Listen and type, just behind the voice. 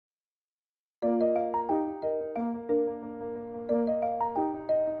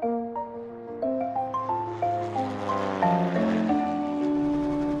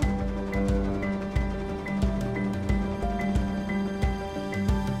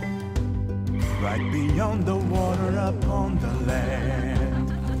Right beyond the water upon the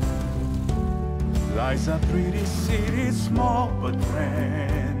land lies a pretty city, small but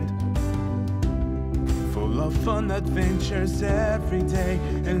grand, full of fun adventures every day,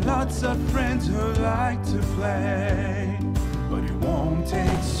 and lots of friends who like to play. But it won't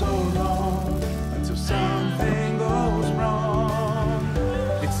take so long until something goes wrong.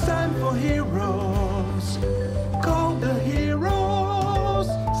 It's time for heroes, call the heroes,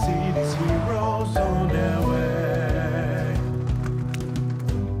 see these heroes on their way.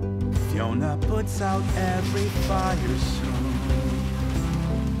 Fiona puts out every fire soon.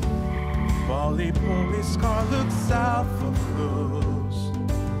 Police car looks out for clues.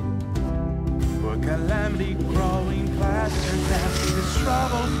 But Calamity Crow in plaster dance. This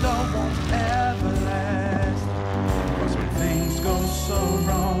trouble though won't ever last. 'Cause when things go so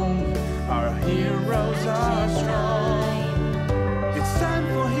wrong, our heroes are strong. It's time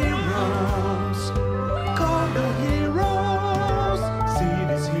for heroes, call the heroes, see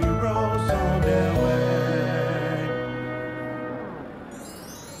these heroes on their way.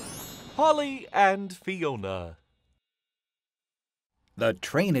 Paulie and Fiona. The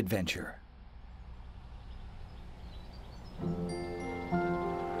Train Adventure.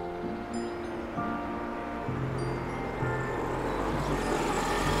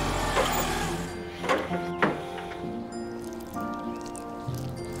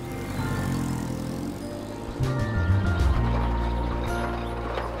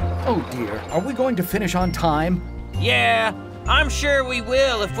 Oh dear, are we going to finish on time? Yeah, I'm sure we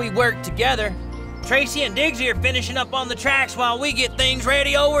will if we work together. Tracy and Diggsy are finishing up on the tracks while we get things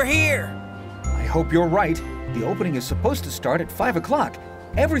ready over here. I hope you're right. The opening is supposed to start at 5 o'clock.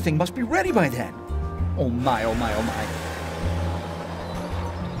 Everything must be ready by then. Oh my, oh my, oh my.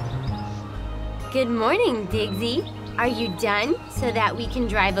 Good morning, Diggsy. Are you done so that we can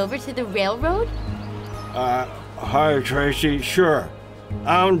drive over to the railroad? Hi, Tracy. Sure.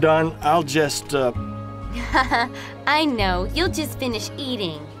 I'm done. I'll just, I know. You'll just finish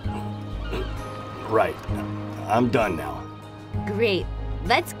eating. Right. I'm done now. Great.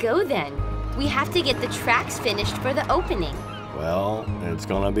 Let's go then. We have to get the tracks finished for the opening. Well, it's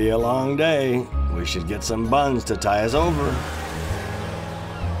gonna be a long day. We should get some buns to tie us over.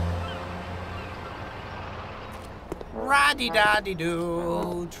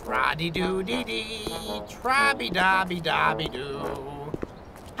 Roddy-doddy-doo, troddy-doo-dee-dee, trobby-dobby-dobby-doo.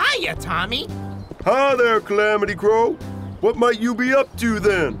 Hiya, Tommy. Hi there, Calamity Crow. What might you be up to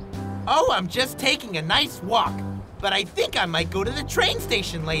then? Oh, I'm just taking a nice walk, but I think I might go to the train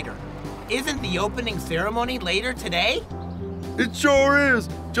station later. Isn't the opening ceremony later today? It sure is.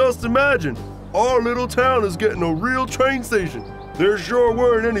 Just imagine, our little town is getting a real train station. There sure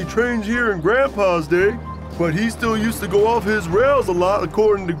weren't any trains here in Grandpa's day, but he still used to go off his rails a lot,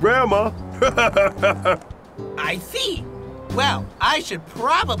 according to Grandma. I see. Well, I should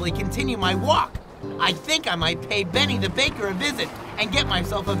probably continue my walk. I think I might pay Benny the baker a visit and get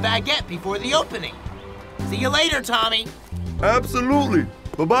myself a baguette before the opening. See you later, Tommy. Absolutely.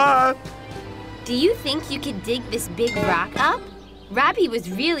 Bye-bye. Do you think you could dig this big rock up? Robbie was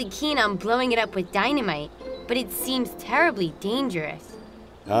really keen on blowing it up with dynamite, but it seems terribly dangerous.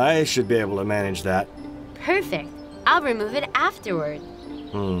 I should be able to manage that. Perfect. I'll remove it afterward.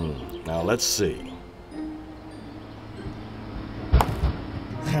 Now let's see.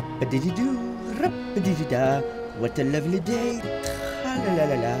 Rap-a-diddy-doo, rap-a-diddy-da. What a lovely day.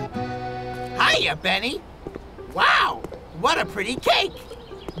 Tra-la-la-la-la. Hiya, Benny. Wow, what a pretty cake.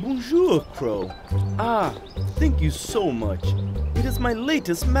 Bonjour, Crow. Ah, thank you so much. It is my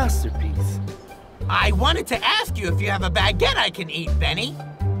latest masterpiece. I wanted to ask you if you have a baguette I can eat, Benny.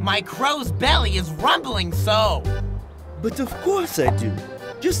 My crow's belly is rumbling so. But of course I do.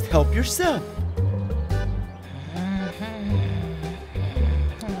 Just help yourself.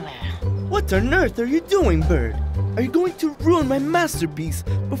 What on earth are you doing, Bird? Are you going to ruin my masterpiece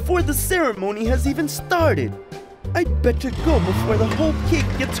before the ceremony has even started? I'd better go before the whole cake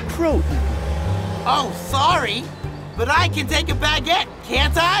gets crow eaten. Oh, sorry, but I can take a baguette,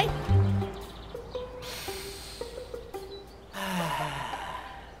 can't I?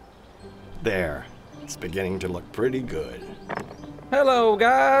 There. It's beginning to look pretty good. Hello,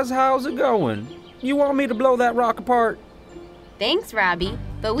 guys. How's it going? You want me to blow that rock apart? Thanks, Robbie,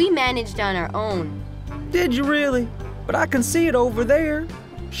 but we managed on our own. Did you really? But I can see it over there.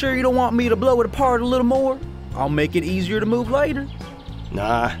 Sure you don't want me to blow it apart a little more? I'll make it easier to move later.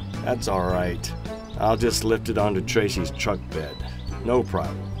 Nah, that's all right. I'll just lift it onto Tracy's truck bed. No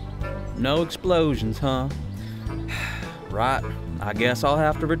problem. No explosions, huh? Right. I guess I'll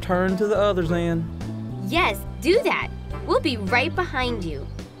have to return to the others then. Yes, do that. We'll be right behind you.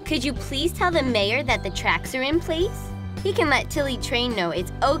 Could you please tell the mayor that the tracks are in place? He can let Tilly Train know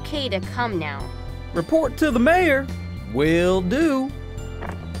it's okay to come now. Report to the mayor. Will do.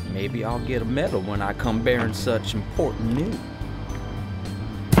 Maybe I'll get a medal when I come bearing such important news.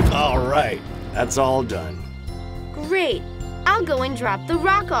 All right, that's all done. Great. I'll go and drop the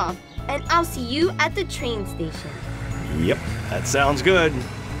rock off, and I'll see you at the train station. Yep, that sounds good.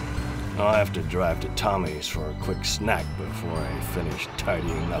 I'll have to drive to Tommy's for a quick snack before I finish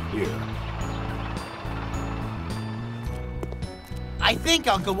tidying up here. I think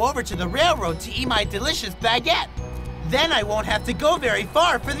I'll go over to the railroad to eat my delicious baguette. Then I won't have to go very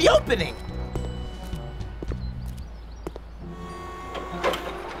far for the opening.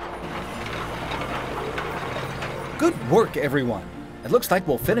 Good work, everyone. It looks like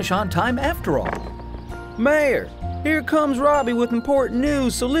we'll finish on time after all. Mayor, here comes Robbie with important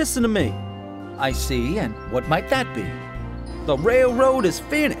news, so listen to me. I see, and what might that be? The railroad is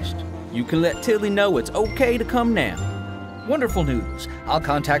finished. You can let Tilly know it's okay to come now. Wonderful news. I'll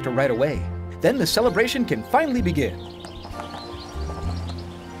contact her right away. Then the celebration can finally begin.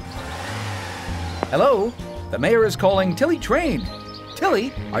 Hello? The mayor is calling Tilly Train.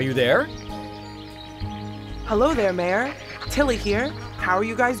 Tilly, are you there? Hello there, Mayor. Tilly here. How are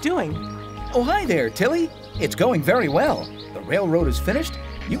you guys doing? Oh, hi there, Tilly. It's going very well. The railroad is finished.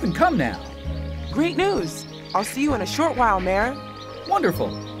 You can come now. Great news. I'll see you in a short while, Mayor.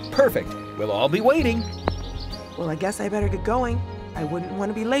 Wonderful. Perfect. We'll all be waiting. Well, I guess I better get going. I wouldn't want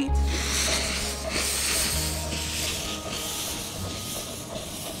to be late.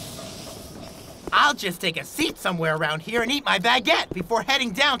 I'll just take a seat somewhere around here and eat my baguette before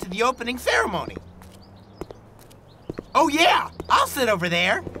heading down to the opening ceremony. Oh yeah, I'll sit over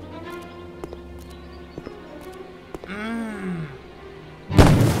there.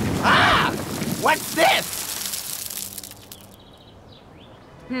 Ah! What's this?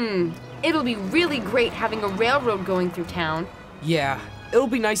 It'll be really great having a railroad going through town. Yeah, it'll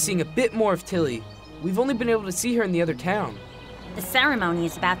be nice seeing a bit more of Tilly. We've only been able to see her in the other town. The ceremony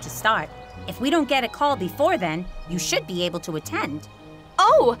is about to start. If we don't get a call before then, you should be able to attend.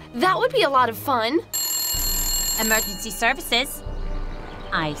 Oh, that would be a lot of fun. Emergency services.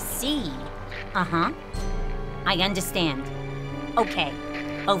 I see. Uh-huh. I understand. Okay,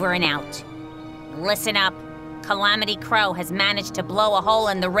 over and out. Listen up. Calamity Crow has managed to blow a hole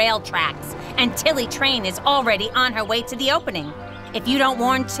in the rail tracks, and Tilly Train is already on her way to the opening. If you don't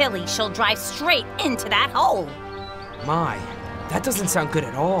warn Tilly, she'll drive straight into that hole. My, that doesn't sound good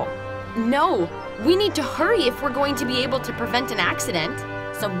at all. No, we need to hurry if we're going to be able to prevent an accident.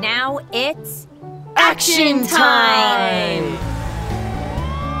 So now it's... Action time!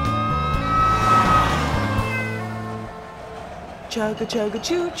 Chugga chugga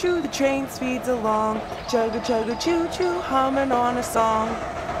choo choo, the train speeds along. Chugga chugga choo choo, humming on a song.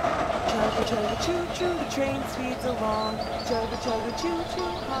 Chugga chugga choo choo, the train speeds along. Chugga chugga choo choo,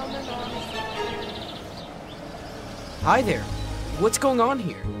 humming on a song. Hi there. What's going on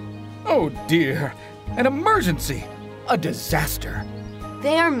here? Oh dear, an emergency, a disaster.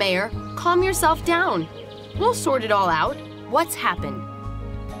 There, Mayor, calm yourself down. We'll sort it all out. What's happened?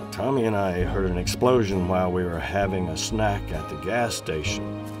 Tommy and I heard an explosion while we were having a snack at the gas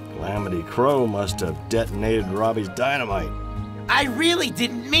station. Calamity Crow must have detonated Robbie's dynamite. I really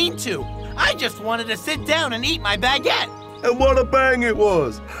didn't mean to. I just wanted to sit down and eat my baguette. And what a bang it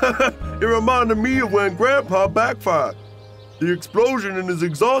was. It reminded me of when Grandpa backfired. The explosion in his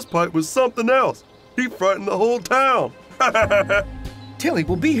exhaust pipe was something else. He frightened the whole town. Tilly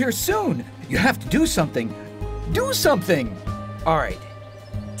will be here soon. You have to do something. Do something! All right.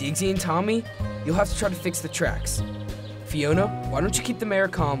 Diggsy and Tommy, you'll have to try to fix the tracks. Fiona, why don't you keep the mayor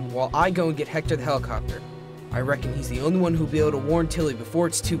calm while I go and get Hector the helicopter? I reckon he's the only one who'll be able to warn Tilly before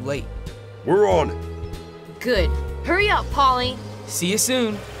it's too late. We're on it. Good. Hurry up, Paulie. See you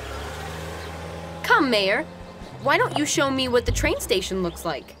soon. Come, Mayor. Why don't you show me what the train station looks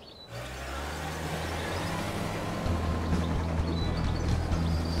like?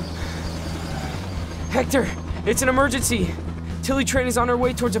 Hector, it's an emergency. Tilly Train is on her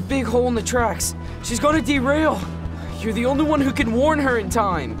way towards a big hole in the tracks. She's gonna derail. You're the only one who can warn her in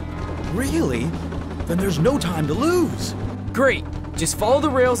time. Really? Then there's no time to lose. Great. Just follow the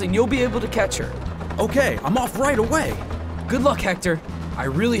rails and you'll be able to catch her. Okay, I'm off right away. Good luck, Hector. I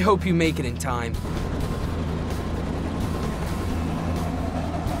really hope you make it in time.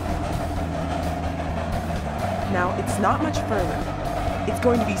 Now, it's not much further. It's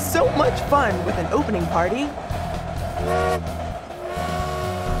going to be so much fun with an opening party.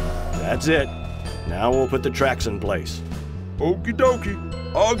 That's it. Now we'll put the tracks in place. Okie dokie.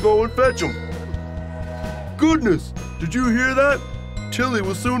 I'll go and fetch them. Goodness, did you hear that? Tilly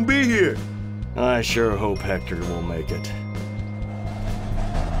will soon be here. I sure hope Hector will make it.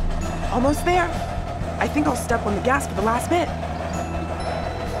 Almost there. I think I'll step on the gas for the last bit.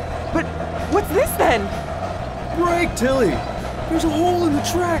 But what's this then? Brake, Tilly! There's a hole in the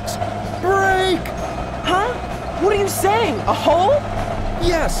tracks! Brake! Huh? What are you saying? A hole?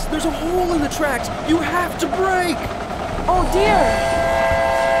 Yes, there's a hole in the tracks! You have to brake! Oh dear!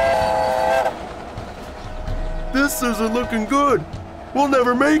 This isn't looking good. We'll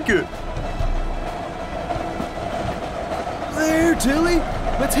never make it. There, Tilly!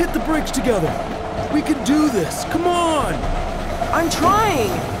 Let's hit the brakes together! We can do this! Come on! I'm trying!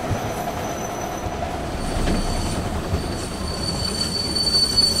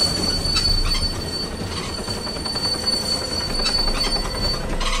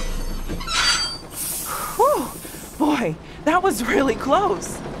 Whew! Boy, that was really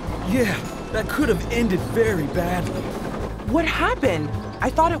close. Yeah, that could have ended very badly. What happened? I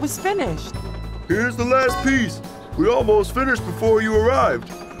thought it was finished. Here's the last piece. We almost finished before you arrived.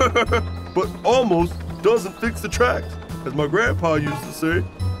 But almost doesn't fix the tracks, as my grandpa used to say.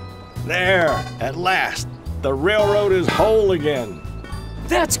 There, at last. The railroad is whole again.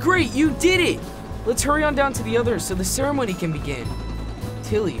 That's great, you did it! Let's hurry on down to the others so the ceremony can begin.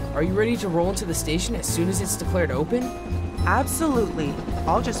 Tilly, are you ready to roll into the station as soon as it's declared open? Absolutely.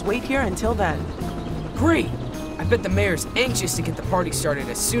 I'll just wait here until then. Great! I bet the mayor's anxious to get the party started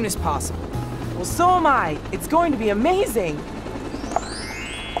as soon as possible. Well, so am I. It's going to be amazing.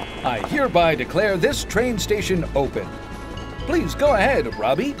 I hereby declare this train station open. Please go ahead,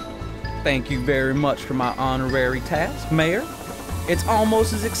 Robbie. Thank you very much for my honorary task, Mayor. It's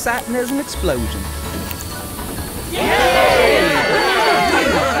almost as exciting as an explosion.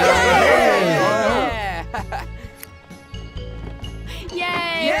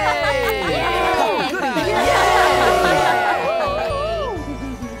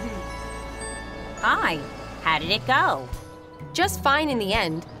 Hi, how did it go? Just fine in the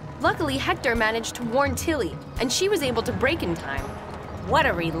end. Luckily, Hector managed to warn Tilly, and she was able to brake in time. What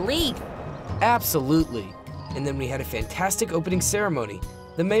a relief. Absolutely. And then we had a fantastic opening ceremony.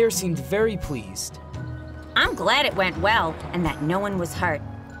 The mayor seemed very pleased. I'm glad it went well and that no one was hurt.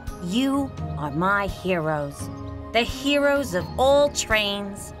 You are my heroes. The heroes of all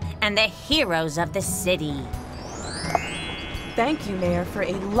trains and the heroes of the city. Thank you, Mayor, for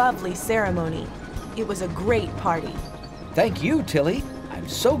a lovely ceremony. It was a great party. Thank you, Tilly. I'm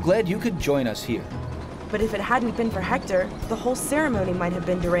so glad you could join us here. But if it hadn't been for Hector, the whole ceremony might have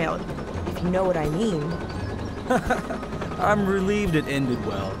been derailed, if you know what I mean. I'm relieved it ended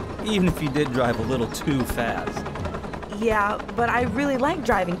well, even if you did drive a little too fast. Yeah, but I really like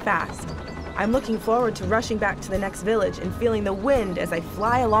driving fast. I'm looking forward to rushing back to the next village and feeling the wind as I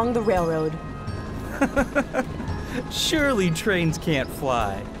fly along the railroad. Surely trains can't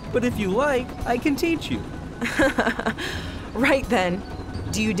fly, but if you like, I can teach you. Right then.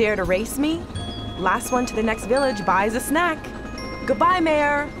 Do you dare to race me? Last one to the next village buys a snack. Goodbye,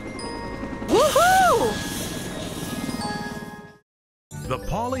 Mayor. Woohoo! The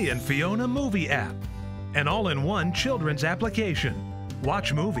Paulie and Fiona movie app, an all-in-one children's application.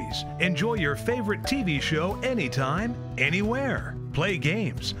 Watch movies, enjoy your favorite TV show anytime, anywhere. Play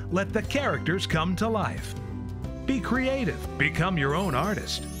games, let the characters come to life. Be creative, become your own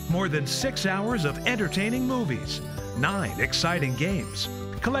artist. More than 6 hours of entertaining movies, 9 exciting games.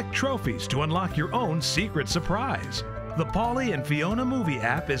 Collect trophies to unlock your own secret surprise. The Paulie and Fiona movie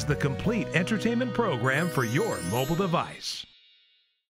app is the complete entertainment program for your mobile device.